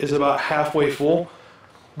tank is about halfway full.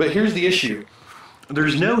 But here's the issue.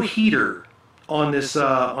 There's no heater on this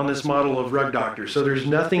model of Rug Doctor, so there's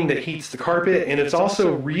nothing that heats the carpet, and it's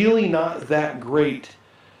also really not that great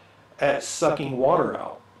at sucking water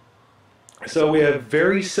out. So we have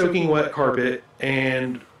very soaking wet carpet,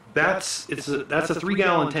 and that's a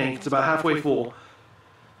 3-gallon tank. It's about halfway full.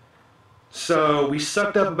 So we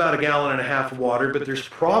sucked up about 1.5 gallons of water, but there's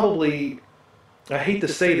probably, I hate to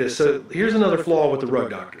say this, so here's another flaw with the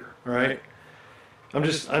Rug Doctor, all right? I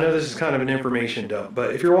know this is kind of an information dump,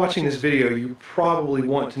 but if you're watching this video, you probably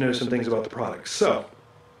want to know some things about the product. So,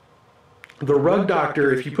 the Rug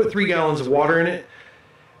Doctor, if you put 3 gallons of water in it,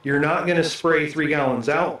 you're not going to spray 3 gallons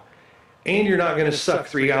out, and you're not going to suck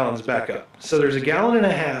 3 gallons back up. So there's 1.5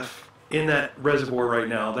 gallons in that reservoir right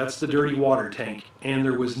now. That's the dirty water tank, and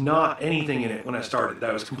there was not anything in it when I started.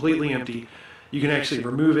 That was completely empty. You can actually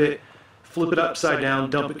remove it, flip it upside down,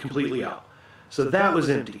 dump it completely out. So that was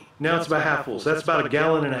empty. Now it's about half full. So that's about 1.5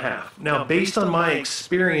 gallons. Now, based on my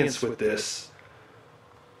experience with this,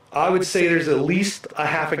 I would say there's at least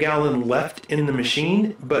 0.5 gallon left in the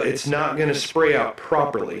machine, but it's not going to spray out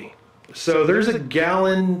properly. So there's 1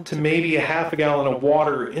 gallon to maybe 0.5 gallon of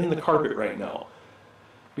water in the carpet right now,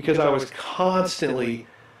 because I was constantly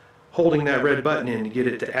holding that red button in to get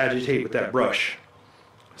it to agitate with that brush.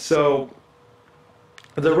 So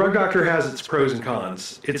the Rug Doctor has its pros and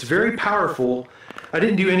cons. It's very powerful. I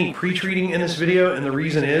didn't do any pre-treating in this video, and the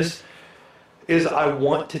reason is I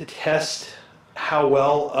want to test how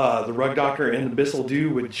well the Rug Doctor and the Bissell do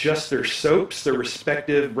with just their soaps, their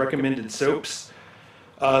respective recommended soaps.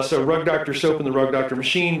 So Rug Doctor soap and the Rug Doctor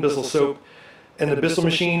machine, Bissell soap and the Bissell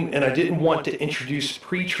machine, and I didn't want to introduce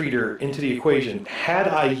pre-treater into the equation. Had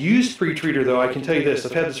I used pre-treater, though, I can tell you this,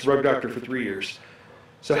 I've had this Rug Doctor for 3 years.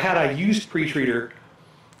 So had I used pre-treater,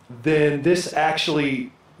 then this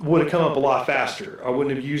actually would have come up a lot faster. I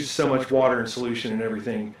wouldn't have used so much water and solution and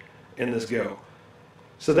everything in this go.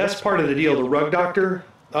 So that's part of the deal. The Rug Doctor,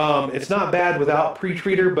 it's not bad without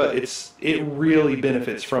pre-treater, but it really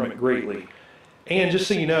benefits from it greatly. And just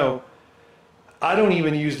so you know, I don't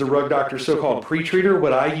even use the Rug Doctor so-called pre-treater.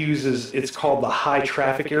 What I use it's called the high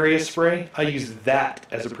traffic area spray. I use that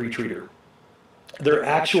as a pre-treater. Their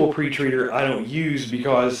actual pre-treater I don't use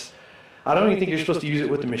because I don't even think you're supposed to use it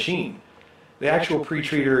with the machine. The actual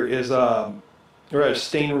pre-treater is or a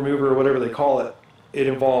stain remover or whatever they call it. It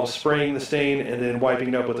involves spraying the stain and then wiping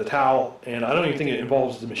it up with a towel, and I don't even think it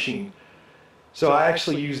involves the machine. So I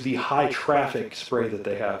actually use the high traffic spray that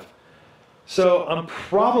they have. So I'm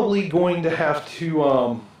probably going to have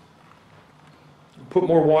to put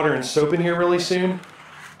more water and soap in here really soon,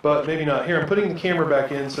 but maybe not. Here, I'm putting the camera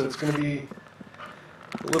back in, so it's going to be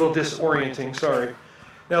a little disorienting, sorry.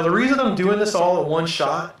 Now, the reason I'm doing this all at one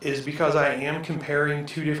shot is because I am comparing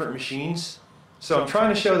 2 different machines. So I'm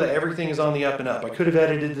trying to show that everything is on the up and up. I could have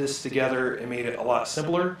edited this together and made it a lot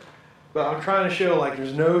simpler, but I'm trying to show like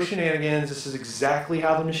there's no shenanigans. This is exactly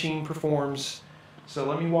how the machine performs. So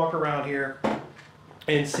let me walk around here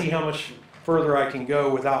and see how much further I can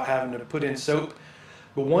go without having to put in soap.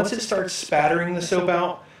 But once it starts spattering the soap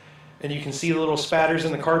out, and you can see the little spatters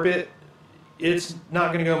in the carpet, it's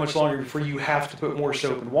not going to go much longer before you have to put more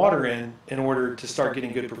soap and water in order to start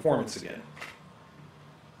getting good performance again.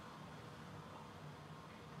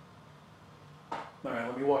 All right,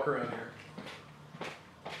 let me walk around here.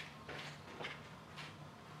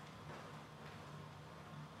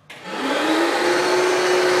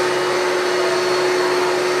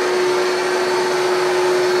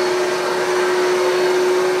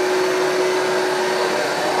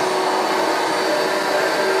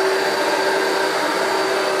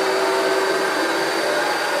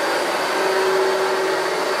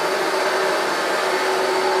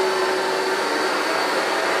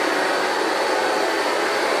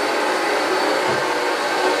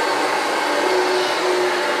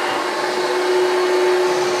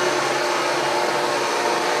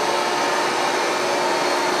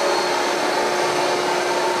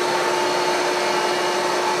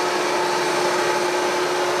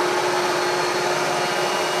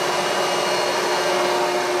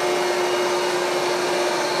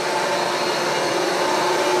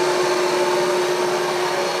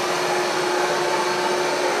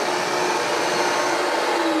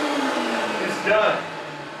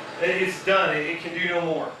 It's done. It can do no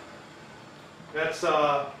more. That's,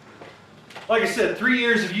 like I said, 3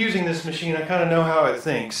 years of using this machine, I kind of know how it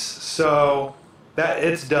thinks. So,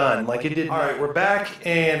 it's done. Like it did. All right, we're back,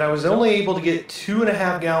 and I was only able to get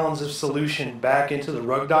 2.5 gallons of solution back into the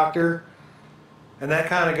Rug Doctor. And that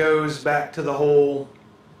kind of goes back to the whole,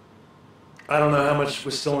 I don't know how much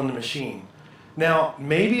was still in the machine. Now,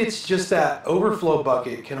 maybe it's just that overflow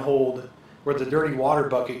bucket can hold, where the dirty water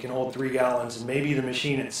bucket can hold 3 gallons, and maybe the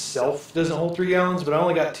machine itself doesn't hold 3 gallons, but I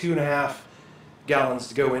only got 2.5 gallons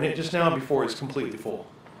to go in it just now before it's completely full.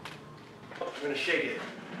 I'm going to shake it.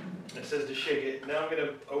 It says to shake it. Now I'm going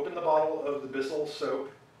to open the bottle of the Bissell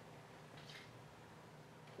soap,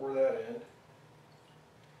 pour that in,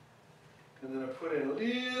 and then I put in a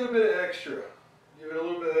little bit of extra, give it a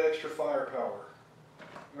little bit of extra firepower.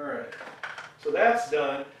 All right, so that's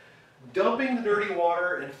done. Dumping the dirty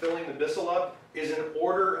water and filling the Bissell up is an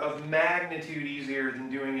order of magnitude easier than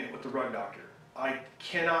doing it with the Rug Doctor. I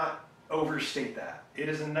cannot overstate that. It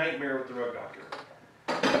is a nightmare with the Rug Doctor.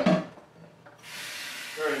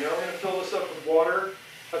 Alright, now I'm going to fill this up with water.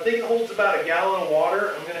 I think it holds about a gallon of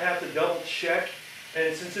water. I'm going to have to double check.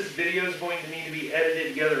 And since this video is going to need to be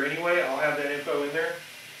edited together anyway, I'll have that info in there.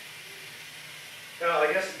 Now,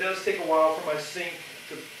 I guess it does take a while for my sink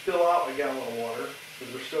to fill out a gallon of water,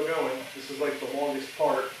 because we're still going. This is like the longest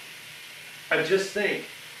part. I just think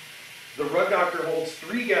the Rug Doctor holds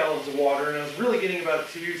 3 gallons of water, and I was really getting about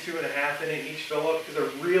 2.5 in it each fill up, because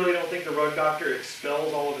I really don't think the Rug Doctor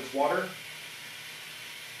expels all of its water.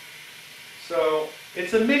 So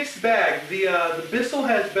it's a mixed bag. The Bissell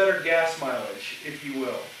has better gas mileage, if you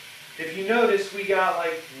will. If you notice, we got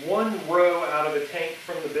like 1 row out of a tank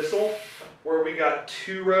from the Bissell, where we got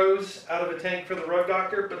 2 rows out of a tank for the Rug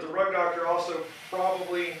Doctor, but the Rug Doctor also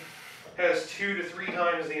probably has 2 to 3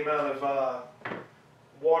 times the amount of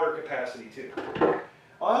water capacity too.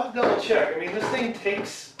 I'll have to double check. I mean, this thing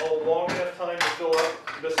takes a long enough time to fill up.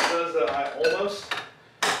 This does that I almost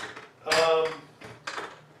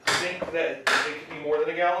think that it could be more than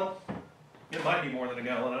a gallon. It might be more than a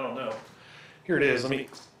gallon, I don't know. Here it is. Let me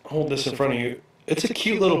hold this in front of you. It's a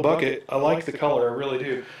cute little bucket. I like the color, I really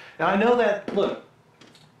do. Now I know that, look,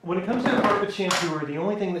 when it comes to a carpet shampooer, the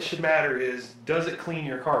only thing that should matter is, does it clean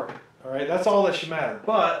your carpet? All right, that's all that should matter.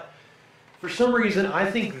 But for some reason, I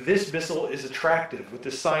think this Bissell is attractive with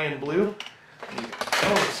the cyan blue.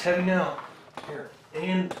 Oh, it's heavy now. Here.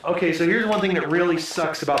 And okay, so here's one thing that really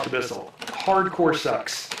sucks about the Bissell. Hardcore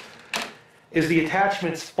sucks. Is the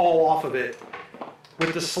attachments fall off of it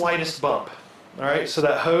with the slightest bump. All right, so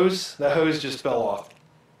that hose just fell off.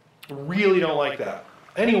 Really don't like that.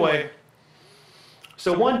 Anyway,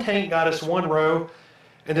 so 1 tank got us 1 row,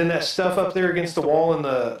 and then that stuff up there against the wall in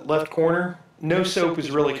the left corner, no soap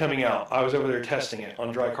is really coming out. I was over there testing it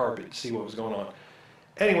on dry carpet to see what was going on.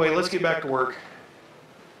 Anyway, let's get back to work.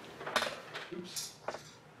 Oops.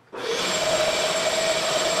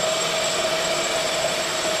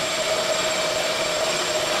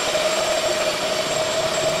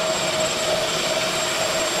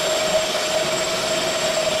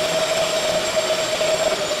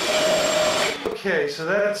 Okay, so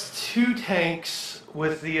that's 2 tanks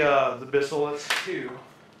with the Bissell. That's 2.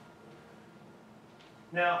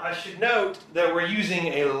 Now I should note that we're using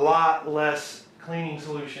a lot less cleaning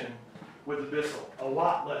solution with the Bissell. A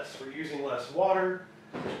lot less. We're using less water.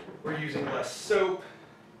 We're using less soap.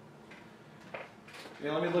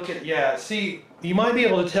 Now let me look at, yeah, see, you might be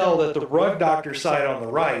able to tell that the Rug Doctor side on the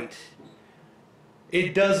right,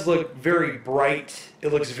 it does look very bright.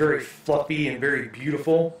 It looks very fluffy and very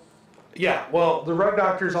beautiful. Yeah, well, the Rug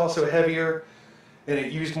Doctor is also heavier, and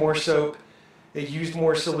it used more soap. It used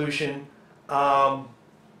more solution.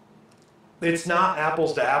 It's not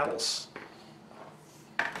apples to apples.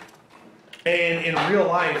 And in real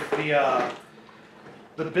life,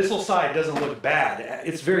 the Bissell side doesn't look bad.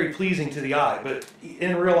 It's very pleasing to the eye, but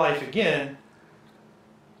in real life, again,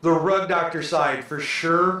 the Rug Doctor side for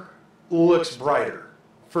sure looks brighter.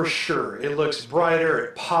 For sure, it looks brighter.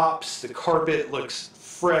 It pops. The carpet looks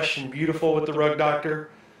fresh and beautiful with the Rug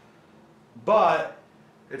Doctor, but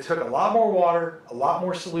it took a lot more water, a lot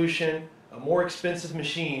more solution, a more expensive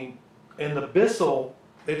machine, and the Bissell,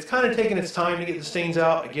 it's kind of taking its time to get the stains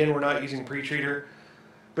out. Again, we're not using pre-treater,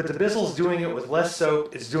 but the Bissell's doing it with less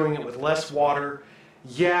soap, it's doing it with less water.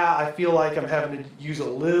 Yeah, I feel like I'm having to use a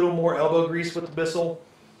little more elbow grease with the Bissell,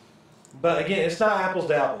 but again, it's not apples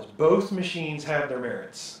to apples. Both machines have their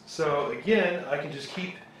merits. So again, I can just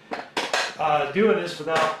keep doing this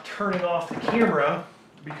without turning off the camera,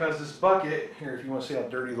 because this bucket, here if you want to see how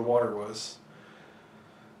dirty the water was,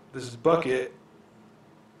 this bucket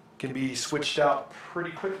can be switched out pretty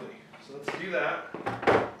quickly. So let's do that.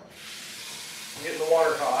 Get the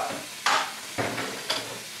water hot.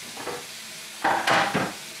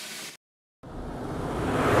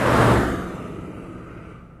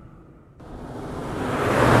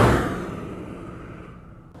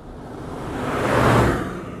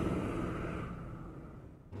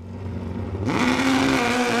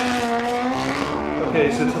 Okay,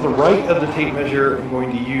 so to the right of the tape measure, I'm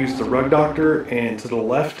going to use the Rug Doctor, and to the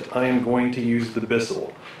left, I am going to use the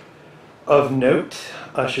Bissell. Of note,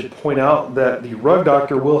 I should point out that the Rug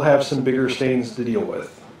Doctor will have some bigger stains to deal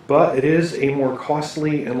with, but it is a more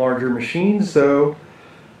costly and larger machine, so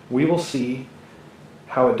we will see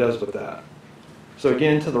how it does with that. So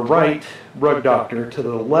again, to the right, Rug Doctor, to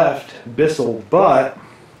the left, Bissell, but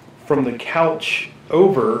from the couch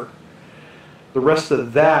over, the rest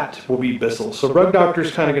of that will be Bissell. So Rug Doctor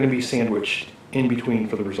is kind of going to be sandwiched in between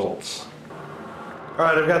for the results.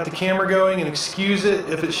 Alright, I've got the camera going, and excuse it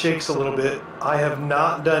if it shakes a little bit. I have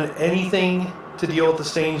not done anything to deal with the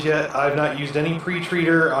stains yet. I have not used any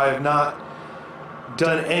pre-treater. I have not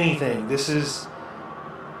done anything. This is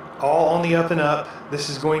all on the up and up. This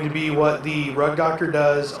is going to be what the Rug Doctor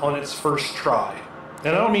does on its first try.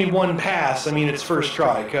 And I don't mean one pass, I mean its first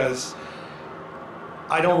try, because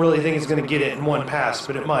I don't really think it's going to get it in one pass,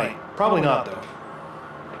 but it might. Probably not, though.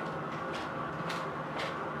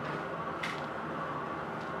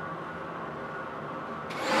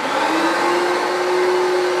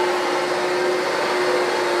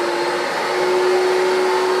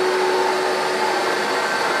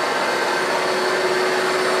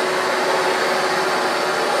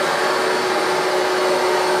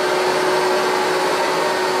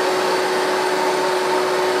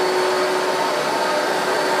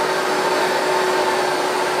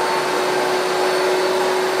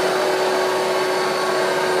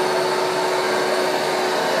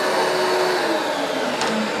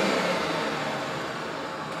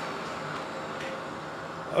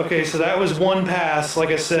 Okay, so that was one pass. Like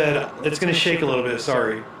I said, it's going to shake a little bit,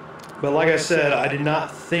 sorry. But like I said, I did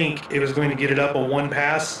not think it was going to get it up on one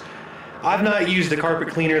pass. I've not used a carpet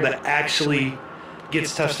cleaner that actually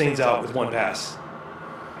gets tough stains out with one pass.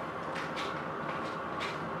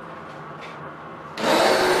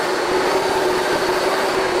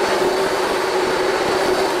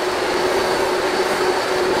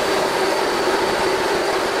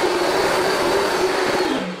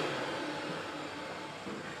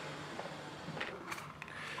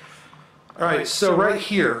 Alright, so right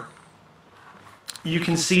here, you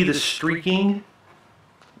can see the streaking.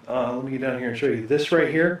 Let me get down here and show you this right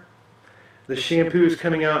here. The shampoo is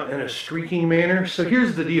coming out in a streaking manner. So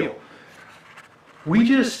here's the deal. We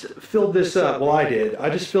just filled this up, well I did, I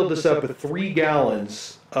just filled this up with 3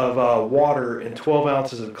 gallons of water and 12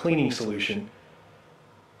 ounces of cleaning solution.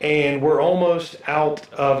 And we're almost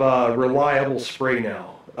out of reliable spray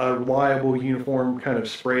now. A reliable uniform kind of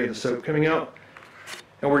spray of the soap coming out.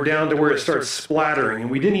 And we're down to where it starts splattering,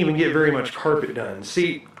 and we didn't even get very much carpet done.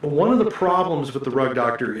 See, one of the problems with the Rug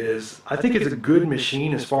Doctor is, I think it's a good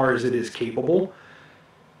machine as far as it is capable,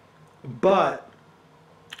 but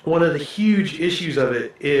one of the huge issues of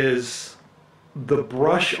it is the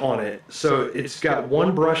brush on it. So it's got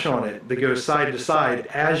one brush on it that goes side to side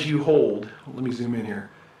as you hold, let me zoom in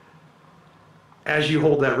here, as you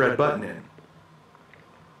hold that red button in.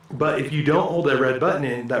 But if you don't hold that red button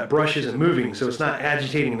in, that brush isn't moving, so it's not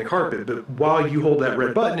agitating the carpet. But while you hold that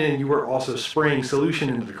red button in, you are also spraying solution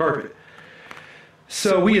into the carpet.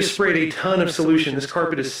 So we have sprayed a ton of solution. This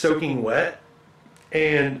carpet is soaking wet,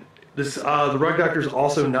 and this the Rug Doctor is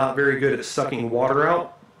also not very good at sucking water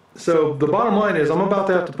out. So the bottom line is I'm about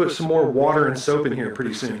to have to put some more water and soap in here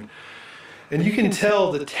pretty soon. And you can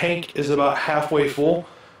tell the tank is about halfway full.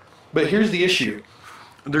 But here's the issue.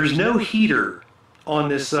 There's no heater on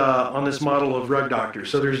this model of Rug Doctor,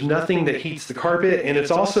 so there's nothing that heats the carpet, and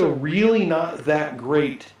it's also really not that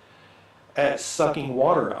great at sucking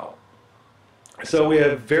water out. So we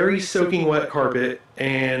have very soaking wet carpet,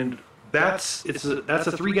 and that's a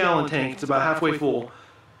 3-gallon tank. It's about halfway full.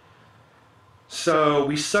 So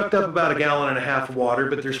we sucked up about 1.5 gallons of water,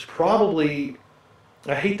 but there's probably,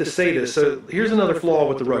 I hate to say this, so here's another flaw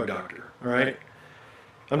with the Rug Doctor, all right?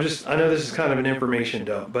 I know this is kind of an information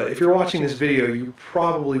dump, but if you're watching this video, you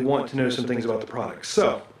probably want to know some things about the product.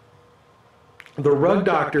 So, the Rug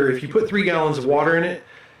Doctor, if you put 3 gallons of water in it,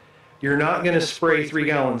 you're not going to spray 3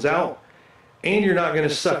 gallons out, and you're not going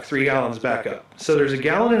to suck 3 gallons back up. So there's 1.5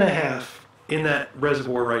 gallons in that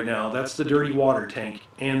reservoir right now. That's the dirty water tank,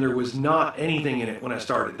 and there was not anything in it when I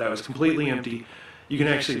started. That was completely empty. You can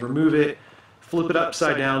actually remove it, flip it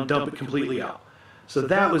upside down, dump it completely out. So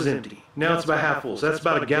that was empty. Now it's about half full. So that's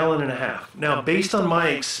about 1.5 gallons. Now, based on my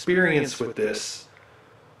experience with this,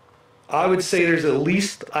 I would say there's at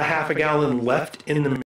least 0.5 gallon left in the